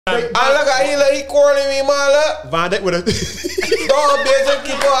look at him like he calling me, man. Look. Van Dijk with a... Don't be a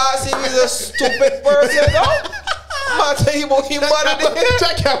keep on asking he's a stupid person, no? Man, tell you about him, man.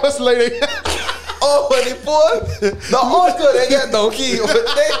 Check out what's lady. Oh, when he pull, the uncle, they get no key.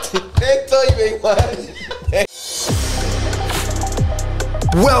 They tell you, man.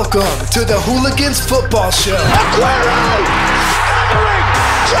 Welcome to the Hooligans Football Show.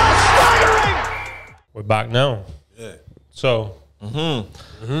 We're back now. Yeah. So,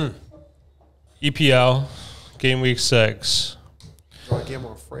 EPL, game week 6. Draw game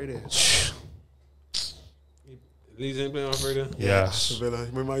on Friday. Leeds ain't playing on Friday? Yes.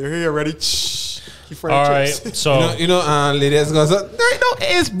 Remember, you're here already. All right, so. You know, ladies goes, there ain't no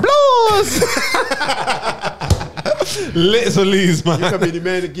Ace Blues. Let's Leeds, man. You could be the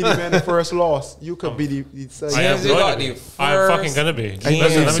man to give the man the first loss. You could be the second. I am going to be. I'm fucking going to be.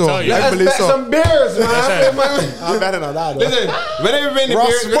 Listen, let me tell you. Let's bet some beers, man. I'm betting on that. Listen, whenever we been the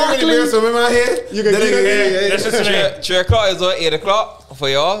beers from my head, you can get it. 3 o'clock is 8 o'clock for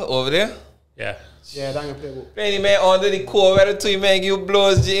y'all over there. Yeah. Yeah, that can play ball. Any man under the core, whether to man you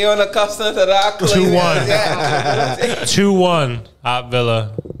blows G on the custom to that. 2-1. 2-1 at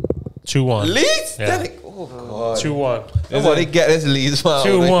Villa. 2-1. Leeds? Yeah. Oh God. 2-1. Nobody get this Leeds, man.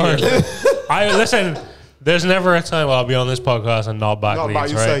 2-1. Listen. There's never a time I'll be on this podcast and not back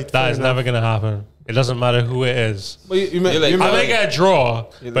Leeds, right? That is never gonna happen. It doesn't matter who it is. I may get a draw,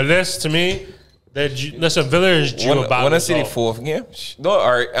 but this to me. Listen, Villa is due back. Wanna see the 4th game? No, all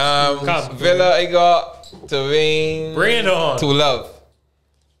right. Villa, I got to win. Bring it on. To love.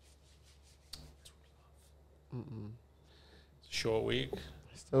 Short week.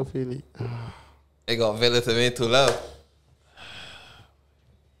 Still feel it. I got Villa to win to love.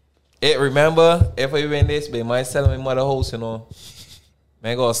 Remember, if I win this, they might sell my mother house, you know.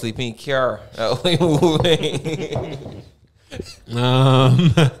 Man, go sleep in car. I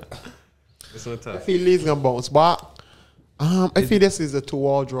feel Leeds gonna bounce back. I feel this is a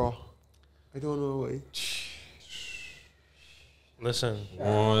 2-all draw. I don't know why. Listen,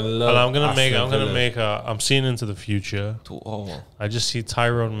 I'm seeing into the future. 2-all. I just see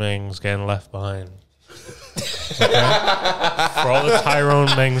Tyrone Mings getting left behind. For all the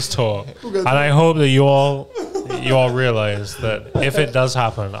Tyrone Mings talk, and I hope that you all realize that if it does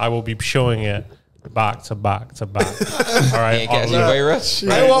happen, I will be showing it back to back to back. All right, I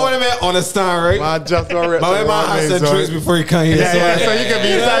want to understand, right? Man, just don't rip. My man has said drinks before he come here. Yeah, so you can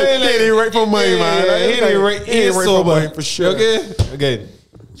be like, right for money, man. He ain't sober for sure. Okay.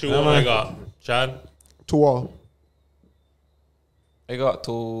 2-1 I got. Chad? 2-all. I got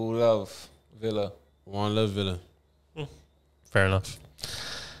 2 love Villa. 1 love Villa. Fair enough.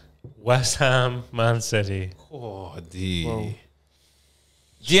 West Ham, Man City. Oh, D. Whoa.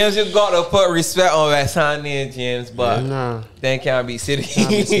 James, you got to put respect on West Ham name, James, but they can't be City.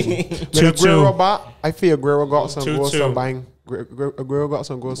 2-2. I feel Guerrero got some goals to bang. Guerrero got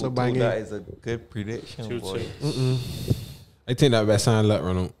some goals to bang. That is a good prediction, boy. I think that West Ham let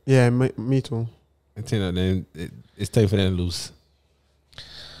run out. Yeah, me too. I think that it's time for them to lose.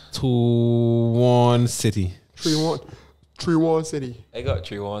 2-1 City. 3-1 City. I got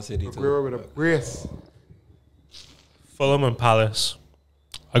 3-1 City too. Guerrero with a brace. Fulham and Palace.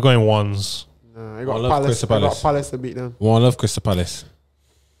 I'm going 1s. Nah, I got Palace to beat them. 1 love Crystal Palace.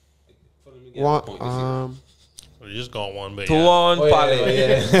 You just got 1, but 2-1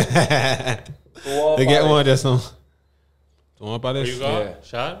 Palace. They get 1 just now. 2-1 Palace. What you got?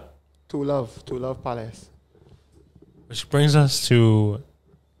 Shad? 2 love Palace. Which brings us to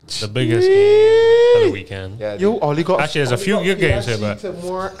the biggest game of the weekend. Yeah, actually, there's a few good games here, but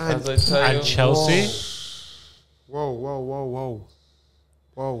and Chelsea. Whoa.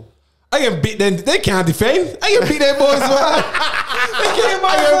 I can beat them. They can't defend. I can beat them boys, man.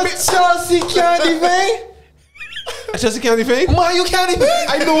 Chelsea can't defend. Chelsea can't defend? Man, you can't defend.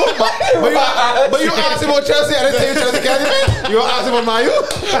 I know, but you asked about Chelsea. I didn't tell you Chelsea can't defend. You asked about Man U.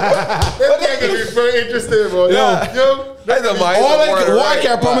 That's gonna be very interesting, bro. Yo. What I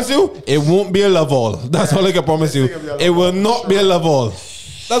can promise you, it won't be a love all. That's all I can promise you. It will not be a love all.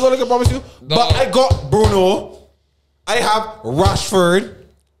 That's all I can promise you. But I got Bruno. I have Rashford.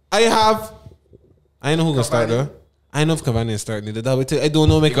 I know who gonna start though. I know if Cavani is starting. I don't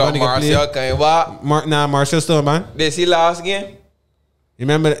know if Cavani can play. Martial still, man. This he last game?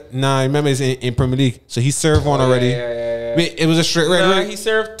 Remember he's in Premier League. So he served one already. Yeah. Wait, it was a straight red, right? He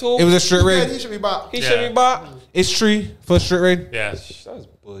served 2. It was a straight red. He should be back. He should be back. It's 3 for a straight red. Yeah. That's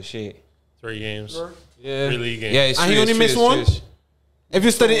bullshit. 3 games. Yeah. 3 league games. Yeah, it's he only missed 1? If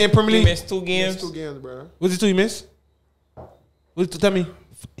you studied in Premier League. He missed 2 games. 2 games, bro. What's it 2 he missed? Tell me.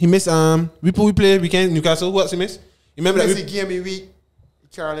 He missed we play weekend Newcastle. What's he missed? You remember that game in week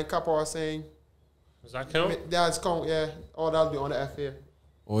Carolyn Copper was saying. Does that count? That's count, yeah. All that'll be on the FA.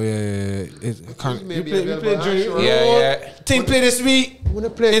 Oh yeah. You play junior. Yeah. Team play this week.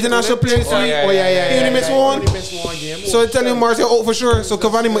 International play this week. yeah, yeah. He only missed one. Game. So I tell you, Martial out for sure. So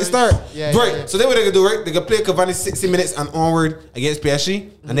Cavani might start. Yeah, Right. yeah. So then what they can do, right? They can play Cavani 60 minutes and onward against PSG,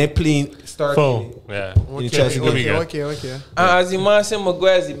 and then playing start. Full. Yeah. In the Chelsea It'll be game. good. Okay. As Iman said,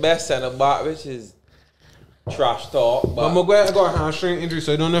 Maguire is the best centre back, which is trash talk. But But, Maguire got a hamstring injury,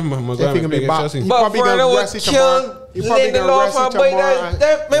 so I don't know if Maguire If he can might be play back. against Chelsea. He but probably for gonna them, rest it tomorrow. kill He probably gonna Lindelof rest it and boy,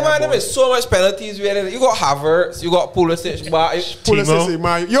 tomorrow. man, there is so much penalties. You got Havertz, you got Pulisic, but Pulisic,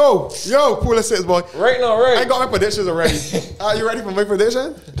 man. Yo, Pulisic, boy. right now, right? I got my predictions already. Are you ready for my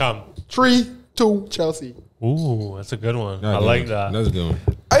prediction? Come. 3-2 Chelsea. Ooh, that's a good one. That's I a good like one. that. That's a good one.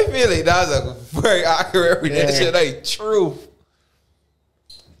 I feel like that's a very accurate prediction. Like true.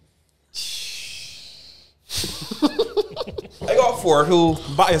 I got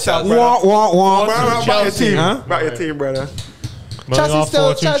 4-2. Back yourself, Wah, wah, wah. Back your team. Huh? Back your team, brother. Moving Chelsea off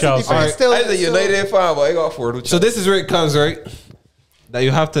still, 4-2 Chelsea Chelsea. defense still. I'm a United fan, but I got 4-2. So this is where it comes, right? That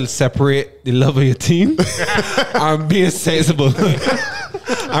you have to separate the love of your team and being sensible.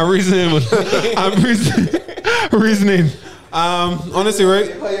 I'm reasonable. Reasoning. Honestly,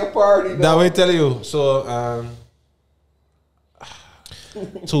 right? play a party. That way tell you. So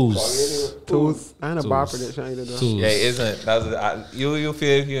tools. Tools. I ain't a bad Tools. prediction either, though. Tools. Yeah, it isn't. You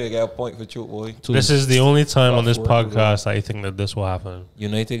feel you get a point for Choke Boy. This is the only time on this podcast that I think that this will happen.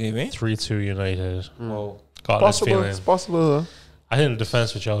 United game, eh? 3-2 United. Well, Got this Possible. feeling. It's possible, huh? I think the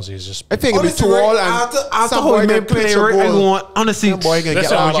defense for Chelsea is just. I think it'll be Honestly, too all right, and after some how boy he gonna been playing, pitch a right, I ball. want honestly. Some boy gonna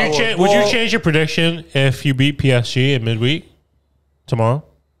Listen, get would out you, of change? ball. Would you change your prediction if you beat PSG in midweek tomorrow?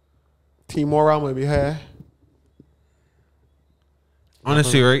 Team morale might be high.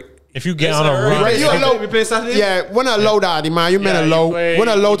 Honestly, right? If you get Listen, on a run, Right, you We allow. play Saturday. Yeah, when allow that, man, you meant Yeah, you allow. play- When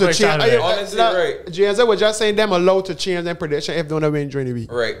allow you to play change. Saturday. Honestly, right. James, I was just saying them allowed to change their prediction if they don't win during the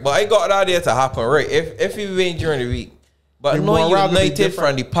week. right. But I got that idea to happen, right? If you win during the week, but The no morale will be United different.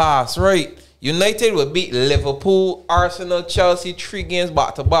 from the past, right? United will beat Liverpool, Arsenal, Chelsea 3 games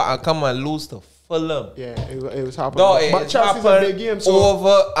back to back and come and lose to Fulham. Yeah, it was happening. Dog, But it's Chelsea's a big game, so.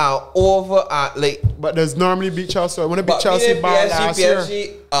 over and like. But there's normally beat Chelsea. When I beat But Chelsea beating bad last year.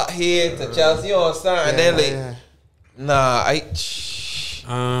 PSG here to Chelsea, you understand? And then like, Yeah. nah, I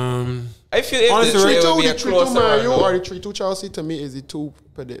feel if Honestly, the right, trade will be The a 3-2 closer Man U round, or the 3-2 Chelsea to me is the two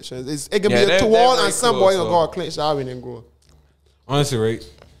predictions. It can Yeah, be a they're 2-all very and some close, boy gonna so. go clinch that win and go. Honestly, right?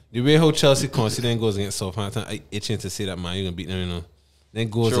 The way how Chelsea constantly goes against Southampton, I itching to see that man. You gonna beat them, you know. Then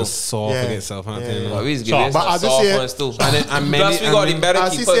goes True. a soft Yeah. against Southampton. Yeah. You know? But we just So, give it but some I just soft say- ones too. And then and many, Plus we got the better I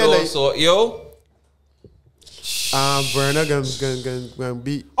see keeper say, though. like- So yo, Werner gonna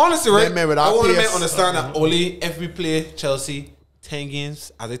beat. honestly, right? Them men without I want to pace. understand that only if we play Chelsea 10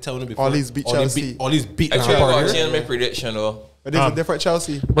 games, as I tell you before, All these beat Chelsea. all these beat actually I Lampard, got to yeah? change my prediction though. But there's a different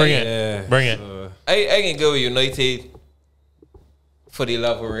Chelsea. bring it. Yeah. Bring it. I can go with United for the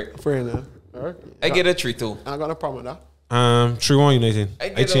love of it. Fair enough. Alright. I get a 3-2. I got no problem with that. 3-1 United. I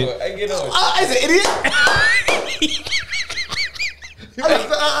get change. over. I get over. I an idiot.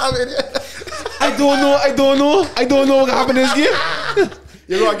 I don't know what happened in this game.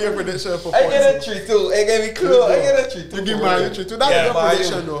 You gotta give a prediction for I points. get a 3-2. I get me close. I get a 3-2. You give Man U 3-2. That's Yeah, a good Man U.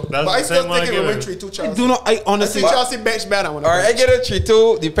 prediction though. That's But I the still same one think I it will win give 3-2 I Chelsea. do not. I I honestly. think Chelsea bench better. All right, I get a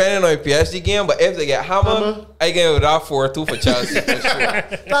 3-2 depending on the PSG game, but if they get hammered, Hammer. I get it out 4-2 for Chelsea for sure.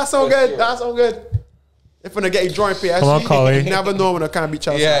 That's so good. That's so good. If we're gonna get you drawing PSG, Come on, Collie. you never know when I can't beat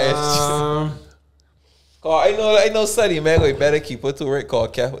Chelsea. Yeah, it's I know Sonny man, we better keep it to right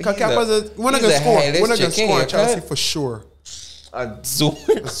called Cap. Because Kappa's when I can score, when I can score Chelsea for sure. And Zoom.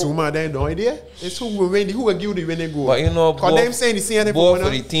 Zuma, they ain't no idea. It's who will win. Who will give you the winning goal? But you know, Because them saying the same thing for both of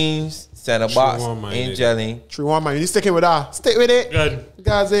winner. the teams, center box, 3-1 Man ain't United. gelling. 3-1 man. You sticking with that? Stick with it. Good.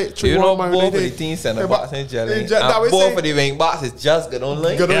 Guys, it 3-1 You know, man. both of United. the teams, center Yeah, box, but- ain't gelling. that we And both say- of the wing box is just good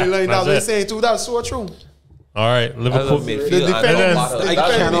online. Good Yeah, only line. That's that's what they it. saying too. That's so true. All right, Liverpool. That's a midfield The and defense- a the bottom. the I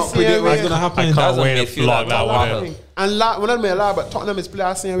defense cannot is predict here, what's man. gonna I happen. can't That's a wait to midfield block and that a one bottom. in. And when I may lie, but Tottenham is playing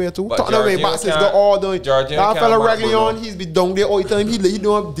the same way too. But Tottenham way Jorginho backs is can't- got all doing. Jorginho That can't fella mark Reguilon, Bruno. he's be down there all the time. He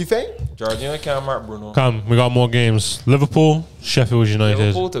doing defend. Jorginho can't mark Bruno. Come, we got more games. Liverpool, Sheffield United.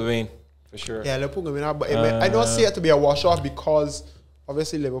 Liverpool to win, for sure. Yeah, Liverpool gonna win that, but I don't see it to be a wash off because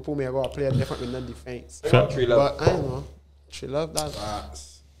obviously Liverpool may go play a different with non-defense. I got 3 love. But I don't know. She love that.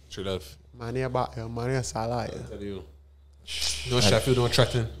 True love. Money about money Salah. Yeah. Tell you. No Sheffield, don't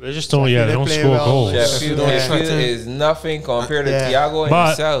threaten. They just don't. Yeah, they They don't play score well. goals. Sheffield Yeah. is nothing compared to Yeah. Thiago But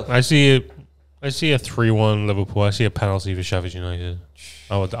himself. I see a 3-1 Liverpool. I see a penalty for Sheffield United.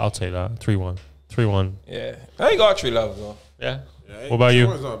 I'll take that 3-1. 3-1. Yeah, I got 3 love though. Yeah. What about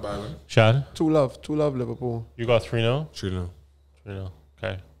you? It's not bad, man. Shad? 2-love Liverpool. You got 3-0? True, no. 3-0.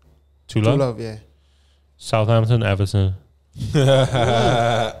 Okay. 2 2 love? love, yeah. Southampton, Everton.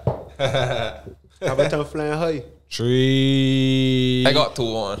 Everton flying high. 3. I got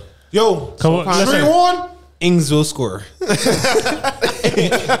 2-1. Yo, Come on, listen. 3-1. Ings will score.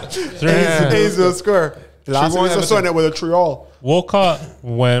 Hayes will score. Last week I saw it with a 3-all. Walcott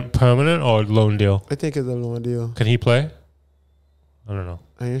went permanent or loan deal? I think it's a loan deal. Can he play? I don't know.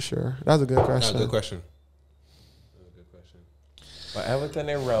 I ain't sure. That's a good question. Good question. But Everton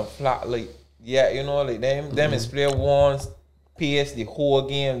they run flat like you know like them is play once PS the whole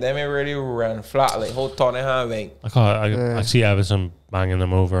game. Them ain't really run flat like whole Tottenham ain't. I see Everton banging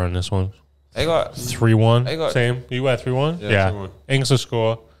them over on this one. I got 3-1. Same. You went 3-1? Yeah. 3-1. Ings to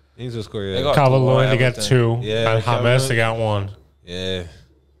score. Ings will score, I yeah. got Calvert-Lewin to 2-1 get Everton. 2. Yeah, And James to get 1. Yeah.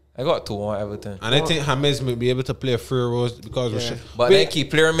 I got 2-1 Everton. And I think James may be able to play free rows because we're But then keep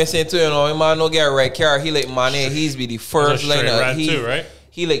player missing too, you know. He might not get a red card. He like Mane, he's be the first straight liner. red too, right?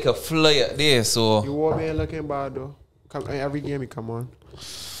 He like a flyer there, so You won't be looking bad though. Every game he come on.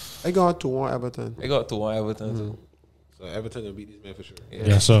 I got 2-1 Everton. I got 2-1 Everton too. So Everton will beat these men for sure.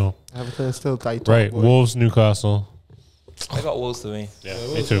 Yeah, so. Everton is still tight. Right. Boy. Wolves, Newcastle. I got Wolves to win. Yeah,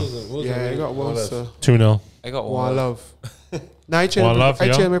 me too. Yeah, I got Wolves. 2-0. I got 1 1 love. Now I One change love, I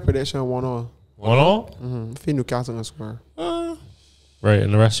yeah. change my prediction 1-all. 1-0? I think Newcastle gonna score. Right,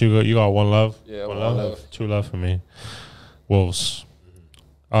 and the rest you got 1 love? Yeah, 1 1 love. love. 2 love for me. Wolves.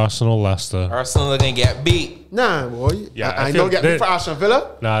 Arsenal, Leicester. Arsenal gonna get beat. Nah, boy. Yeah, I I don't feel get that- me for Aston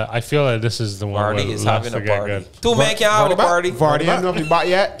Villa. Nah, I feel like this is the one Vardy where is having Leicester a get party. good. 2 men can't have a party. Vardy ain't nothing back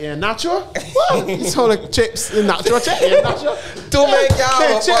yet. Yeah, Nacho. What? You saw the chips in Nacho check. Yeah, Nacho. 2 men can't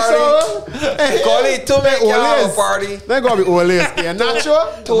have a party. Call it 2 men can't have a party. They're gonna be all this. Yeah,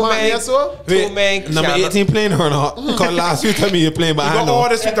 Nacho. 2 men. 2 men. Number 18 playing or not? Because last week tell me you're playing You behind got all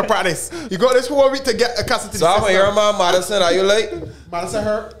this week to practice. You got this whole week to get accustomed to So the I'm system. here, man. Madison, are you late? Madison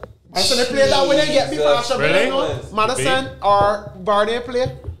hurt. Madison they play that when they get me for Aston Villa. Really? No? Madison or Vardy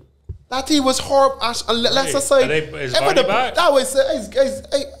play. That team was horrible. Leicester side. Is Vardy back? That was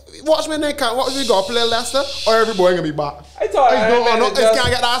watch me they can't. Watch me go play Leicester or every boy gonna be back. I thought Can't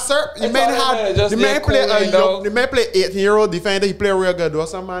get that sir. You may have. You may play 18-year-old defender. He play real good. Or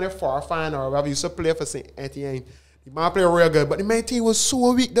some man far fine or whatever. Used to play for Saint Etienne. He might play real good, but the main team was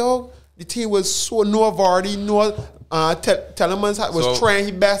so weak, dog. The team was so no Vardy, no Telemans was trying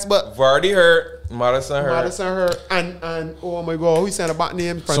his best, but Vardy hurt. Madison hurt. And oh my God, who sent a back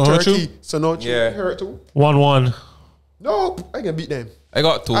name from Sonochu? Turkey? Sonochu hurt too. 1-1. No, I can beat them. I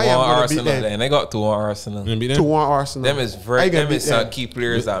got 2-1 I am gonna Arsenal beat them. then. I got 2-1 Arsenal. 2-1 Arsenal. Them is some key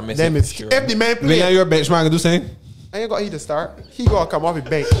players that miss Them it. is if the man Leon, play. your benchmark do same? I ain't got he to start. He gonna come off his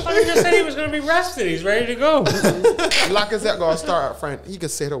bench. I just said he was going to be rested. He's ready to go. Lacazette gonna start up front. He can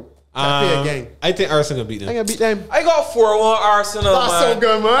set up. Play a game. I think Arsenal beat I them. can beat them. I got 4-1 Arsenal, That's man. so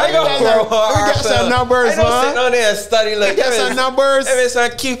good, man. I got 4-1 We get Arsenal. some numbers, I don't man. sit down there and study like Get some numbers. Them is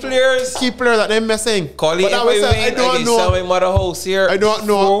some key players. Key player that they missing. Call it But if that was we I win don't against know. some mother house here. I don't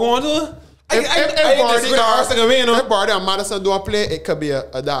know. 4-1 If disagree with Arsenal win, If Vardy and Madison don't play, it could be a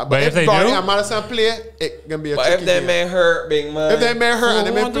that. But if if they Vardy do? and Madison play, it can be a But tricky if that game. man hurt, big man. If they man hurt and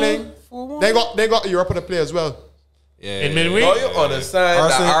they 4-1 man playing, they got Europe to play as well. In midweek? Oh, you understand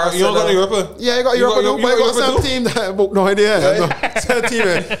that Arsenal, you don't go to Europa? Yeah, you got You Europe got- to you but you got got some Europe team that book no idea. Some team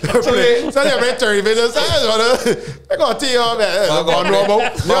play. So they have 30 minutes. They got a team on that. I'm They got no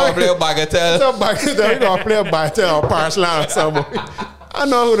about. gonna play a bagatelle. Some back there, you gotta play a battle or Parsland or something. I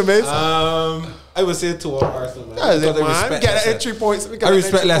know who the is. I would say 2-1 Arsenal, man. That is it, Because I man. respect Get Leicester. that 3 points. I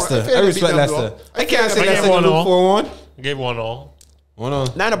respect Leicester. I respect Leicester. I can't say I Leicester gave can do 1-0. 4-1. I gave 1-0.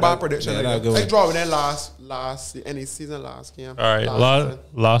 1-0. Not a bad prediction. Yeah, Yeah, that'll go I in. draw with them last any season last game. All right, Last season.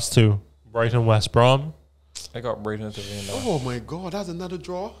 last 2. Brighton, West Brom. I got Brighton to win. Oh my God, that's another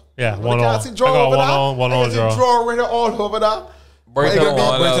draw. Yeah, I 1-0. can't see draw I got over 1-0, that. 1-0 I can see draw. draw right all over that. Brighton But it can be-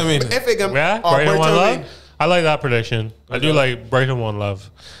 won, Brighton win. If it can, Yeah, oh, Brighton 1 love. win. I like that prediction. I do like Brighton 1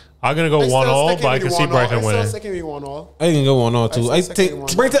 love. I'm going to go I still 1-0, sticking but I with can the see 1-0. Brighton I winning. still sticking with 1-0. I can go 1-0 too. I I still take second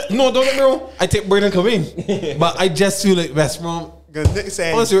one. Brighton. No, don't get me wrong. I take Brighton to win. But I just feel like West Brom. Good Nick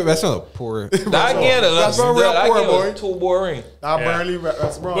saying Honestly, West Brom are poor. That game, That's not real that poor, game boy. was too boring. that Yeah. Burnley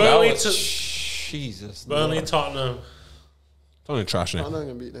West Brom. Well, That Burnley was, to- Jesus. Burnley, Tottenham. Totally trash I'm now. not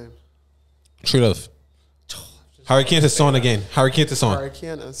gonna beat them. True love. Harry Kane to Son again. Harry Kane to Son. Harry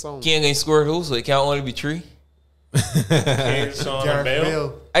Kane and Son. King ain't scored who, so it can't only be 3. Kane, Son, and Gareth Bale.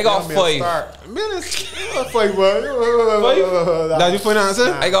 Bale. I got Gareth Bale 5. start. Man, it's... 5, boy. That you find an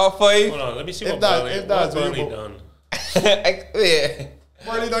answer? I got 5. Hold on, let me see If what that- Burnley, if that's what Burnley doable. done. Yeah.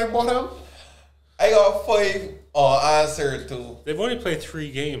 Burnley don't bought him. I got 5. or answer to. They've only played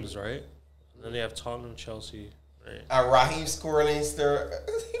 3 games, right? And then they have Tottenham, Chelsea, right? And Raheem scoring stir.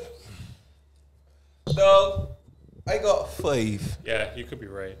 Dog, I got 5. Yeah, you could be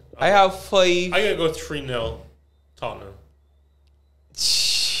right. I have 5. I gotta go 3-0 Tottenham.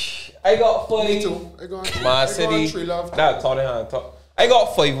 I got 5. Me too. I go Man City. 3 love. That Tottenham. I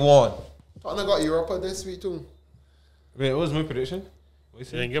got 5-1. Tottenham got Europa this week too. Wait, what was my prediction? You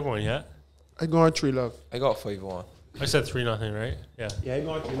didn't give one yet. I go on 3 love. I got 5-1. I said 3-0, right? Yeah. Yeah, I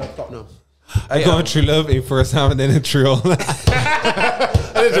go on 3 love Tottenham. I go on true love in first half and then in true all. True love.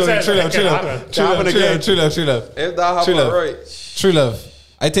 If that happen, right. True love.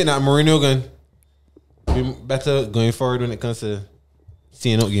 I think that Mourinho going be better going forward when it comes to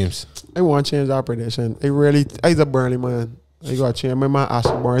seeing out games. I want to change our prediction. He's a Burnley man. I got to change my man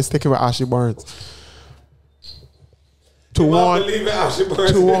Ashley Barnes. Sticking with Ashley Barnes. 2-1.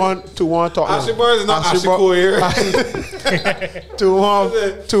 2-1 Tottenham. Ashley Barnes is not Ashley Cole here.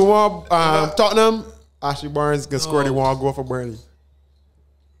 2-1 Tottenham. Ashley Barnes can score the 1 goal for Burnley.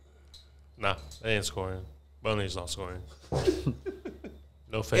 Nah, they ain't scoring. Burnley's not scoring.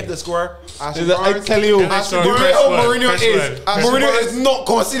 No faith. If the score, Ashley I Barnes. tell you, Ashley Mourinho Barnes. is not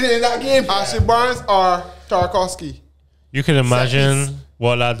conceding in that game. Ashley Barnes or Tarkowski. You can imagine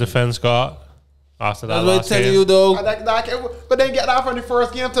what that defense got after that That's what I last tell game. you though. But then get that from the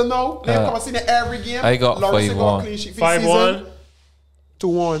first game to know. They've conceded every game. I got Lawrence 5-1. got clean sheet for 5-1.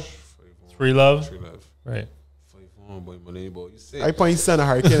 2-1. 3 love. True love. Right. Boy, money, boy. You say. I point center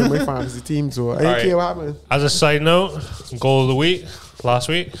Hurricane in my fantasy team, so I don't care what happens. As a side note, goal of the week last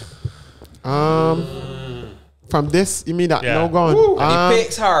week. From this, you mean that Yeah. no gone? The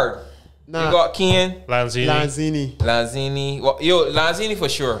picks hard. Nah. You got Keane, Lanzini. Lanzini. Well, Lanzini for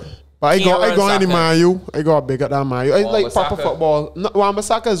sure. But I Keane got runs any Saka. Man U. I got bigger than Man U. I like Wan-Bissaka. proper football.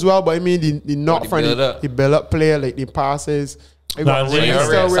 Wan-Bissaka as well, but I mean the not the from build-up. the build-up player, like the passes. I got Lanzini. really Yeah,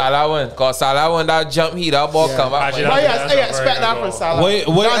 still Salah won. Cause Salah won that jump, that ball come up. Actually, But that's yes, I a expect very that good from goal. Salah.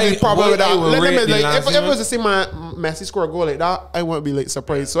 What That's the problem with that. I will Let rate me, the like, if it Lanzini- was to see my Messi score a goal like that, I wouldn't be like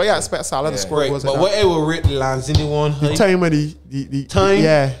surprised. So I expect Salah to score Right, goals but like what that. I will rate the Lanzini one, The time of the time,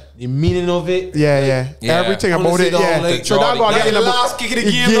 yeah. the meaning of it, Yeah. Honestly, Everything about it, dog, yeah. like, So that got that's in the the last kick of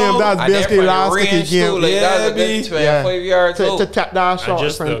the game, dog. That's And then basically from the last kick of range the game. too, like, that was a Yeah, good 25 yards to too. tap that shot. And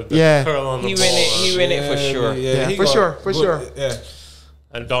just friend. the Yeah. curl on the He ball. win it. He win it for sure. Yeah, he for got sure, for good- sure. Yeah.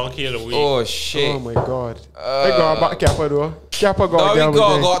 And donkey of the week. Oh shit. Oh my god. I got back Kappa though. Kappa got No, down we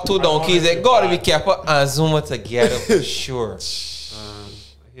with got 2 donkeys. It got to be Kappa and Zuma together for sure.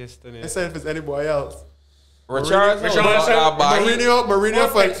 I said if it's anybody else. Richardson,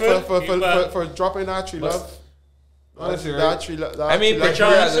 Mourinho for dropping that tree love. Honestly, That tree love. I mean,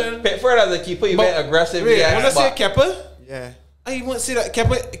 Pickford as a keeper, he went aggressive. Wait, Yeah, when I say but Kepa, Yeah. I won't say that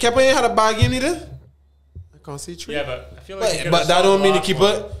Kepa ain't had a bad game either. I can't see tree. Yeah, but I feel like he could've But that don't mean the stopped the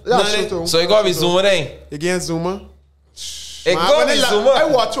last keeper. one. That's Nah, true too. so it got to be Zuma then. Against Zuma. It got to be I Zuma.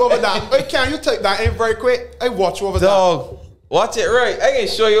 watch over that. Hey, can you take that in very quick? I watch over that. Dog, watch it right. I can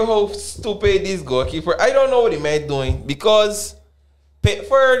show you how stupid this goalkeeper. I don't know what he man doing because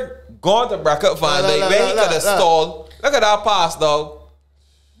Pickford gone to bracket Van Dijk when he could have stalled. Look at that pass, dog.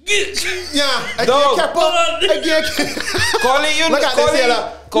 Yeah. Dog. Again. Collie, you Look at this here.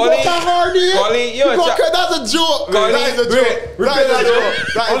 Collie. Collie, Collie, you that's a joke. Collie, That is a joke. That is a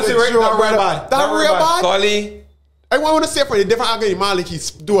joke. That Honestly, is a right, joke, not real brother. bad. That Not real real bad. bad. Collie. I want to say for the different angle, the man like he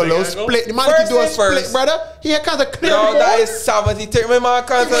do a little angle? split. The man like he do a First thing split, first. brother. He had kind of clear the Yo, ball. that is 73. My man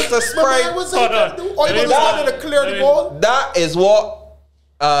can't to But man, spray. what's Hold he on. gonna do? All you Let gonna him- do is to clear let the him- ball. That is what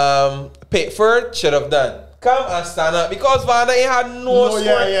Pickford should have done. Come and stand up because Van Dijk had no score.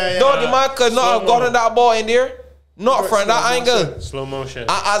 yeah. Dog, the man could not have Slow-mo. gotten that ball in there. Not from that Slow angle. Slow motion.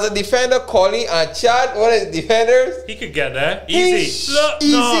 As a defender, Collie and Chad, what is defenders? He could get there. Easy. Look,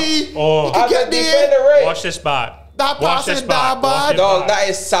 Easy. No. Oh. As a get there. defender, right? Watch this back. That Watch pass this is back. that Watch bad. it Dog, back. that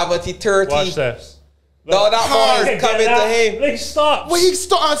is 70-30. Watch this. Dog, that ball He is could coming get to that. him. Like, stop. When he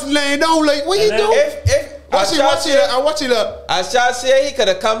starts laying down, like, what you And then do? If Watch it. I watch it up. as Chad said, he could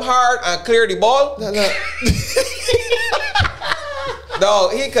have come hard and cleared the ball. Look.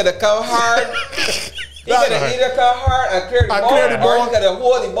 Dog, he could have come hard. He could have either come hard and clear the And ball, clear the or ball. he could have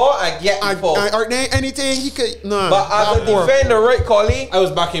hold the ball and get the ball. Or anything he could. No. But as a defender, right, Collie? I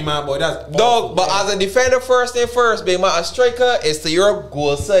was backing my boy. That's Dog, but as a defender, first thing first, big man, a striker is to your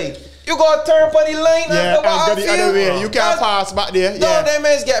goal side. You gotta turn for the line Yeah, and go and go the other way. You can't That's- pass back there. No, Yeah. them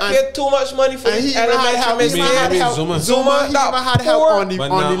men get And- paid too much money for And he these even had elementary help. He even had mistakes. help. Zuma. Zuma, he that even had help poor- on the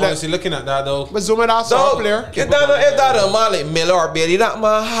But on now, the left. honestly, looking at that though, But Zuma, that's our Dog, player. you don't know if that a man like Miller or Bailey, that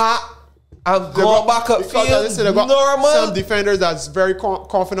man hot. I'm going back up because field. they say they got Normal. some defenders that's very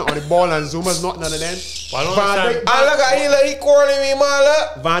confident on the ball, and Zuma's not none of them. I don't Van understand. Dijk- And look at him, like he calling me, man.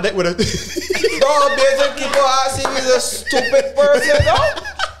 Look. Van Dijk with a Dog, Belgian keeper asking he's a stupid person, dog.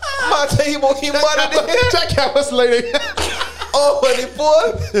 Man, tell you about him, man. check out what's lady. Oh, when he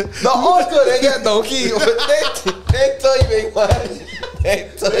pull, the uncle, they get donkey. They tell you, big man.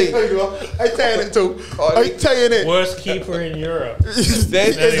 They tell you. I tell you it too. I tell you it. Worst keeper in Europe. They It's the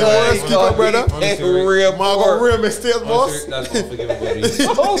Anyway, worst keeper, brother. It's real Margo, poor. real mistakes, boss. That's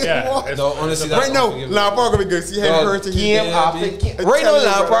unforgivable. Yeah. it's- No, honestly, that's Right now, unforgivable. Lampard gonna be good. See how Dog, hurt to game him. after game. I Right tell now, you,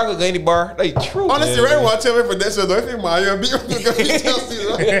 Lampard brother. could go any bar. Like, true. Honestly, Yeah, right man. now, tell me for this, so if you Mario beat him, Chelsea,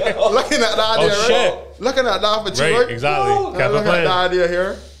 right? Looking at that Oh, idea, right? shit. Looking at that for you, Right, right? exactly. Look Kevin at that Plant. idea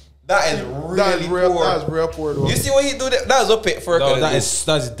here. That is That really is real. poor. That is real poor, though. You see what he do? That was what Pickford No, could that do. is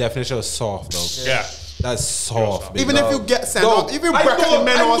that's the definition of soft, though. Yeah. That's soft. big Even dog. if you get sent Dog, off, even I bracket the know,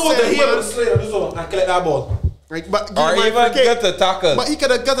 men I on know that send, he ever man. slid on this one and collect that ball. Like, but Or give even my free get kick. the tackle. But he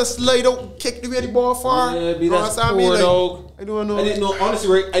could have got a slide out, kick the way the ball far. Yeah, be You know that's what I mean? poor, Like, dog. I don't know. I didn't know, honestly,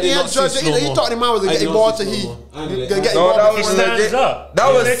 Rick, I He did had not judge. see slow He thought the man was I getting did ball not to see he. slow-mo. I Get didn't- the No, ball that to was he. stands legit. up. That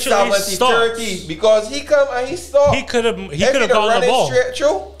He was literally 70-30 because he come and he stopped. He could have If he'd gotten the run it ball. straight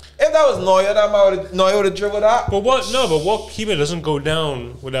through. If that was Neuer, that man would have dribbled that. But what keeper doesn't go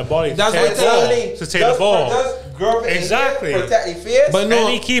down with that body That's to what take the I'm ball? telling To take the ball. Just grab it Exactly. in, protect his face. But no,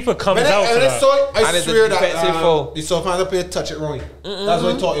 Any keeper comes when out for when I that. saw it, I And it's a swear defensive that foul. the Southampton player touch it wrong. That's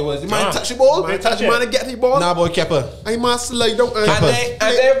what I thought it was. The man Ah. touch the ball. Man, touch man and get the ball. Nah, boy, Kepper. I must slide out. and then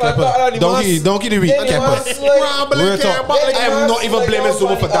if I thought that he Donkey, must- donkey the week, then he Kepper. must slide- Real talk. Then he I am must not even slide blaming off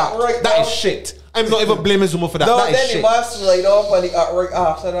Zuma on for the that. upright That is now. shit. I'm not even blaming Zuma for that. No, That is then he shit. must slide off on the upright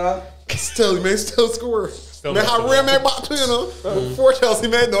after that. Still, man, still score. Man, must how score. real man back to, you know? 4 Chelsea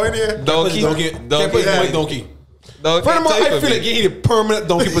man doing here. Donkey. Kepper is my donkey. Donkey. Furthermore, take I with feel me. like he in a permanent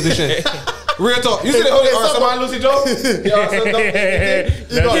donkey position. Real talk. You see the Hey, whole Arsenal Lucy Joe? That's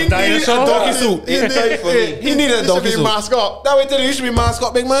He a needed a dinosaur. donkey suit. He needed a donkey He should be suit. mascot. That way tell you, you should be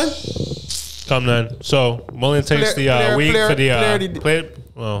mascot, big man. Come then. So Mullen takes the week for the play.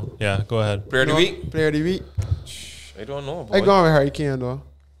 Well, yeah. Go ahead. Player of the week? Player of the week. I don't know. I Boy. going with Harry Kane though.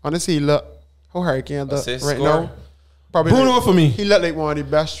 Honestly, he look how Harry Kane look Assist, right score. now. Probably Bruno like, for me. He look like one of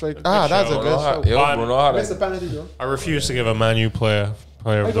the best strikers. That's a show. good show. Yo, One. Bruno had Missed the it. penalty though. I refuse to give a Man U player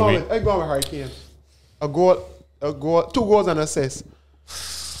I of the going week. with Harry Kane. A goal, 2 goals and assist.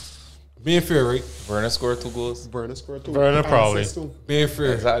 Being fair, right? Werner scored 2 goals. Werner scored 2. Werner and probably. assists too. Being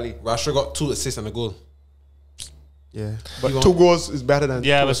fair. Exactly. Rashford got 2 assists and a goal. Yeah, but You 2 goals is better than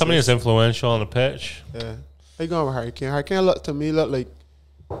Yeah, 2 but somebody assists. that's influential on the pitch. Yeah, I going with Harry Kane. Harry Kane look to me look like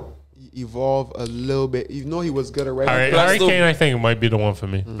he evolved a little bit. You know he was good already. Harry two. Kane, I think, might be the one for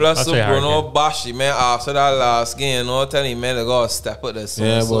me. Plus, I'll so say Harry Bruno Kane. bashed man after that last game. No, telling man to go step up this.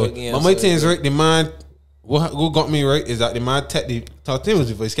 Yeah, boy. Again, But my thing is, right, the man, what got me, right, is that the man tech the team was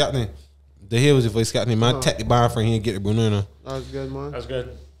the vice captain. The hill was the vice captain. The man tech the bar for him and get the Bruno, you know. That was good, man. That's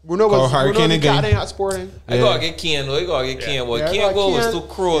good. Bruno Call was Harry Bruno Kane the again. captain at Sporting. I gotta get Kane though. I gotta get Kane, boy. Yeah, I Kane got goal was Kane. too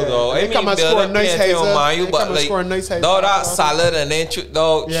cruel, Yeah. though. They I come mean, and build score up nice Kane heads, on you, they but come and like, score nice heads. dog, that salad and then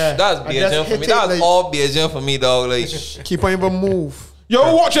dog, Yeah. that's I just Belgian for hit me. it, That's like- all Belgian for me, dog. Like, Keep on even move.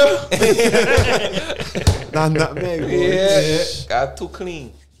 Yo, watch her. Nah, nutmeg, boy. yeah, got too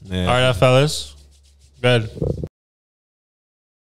clean. All right, fellas. Good.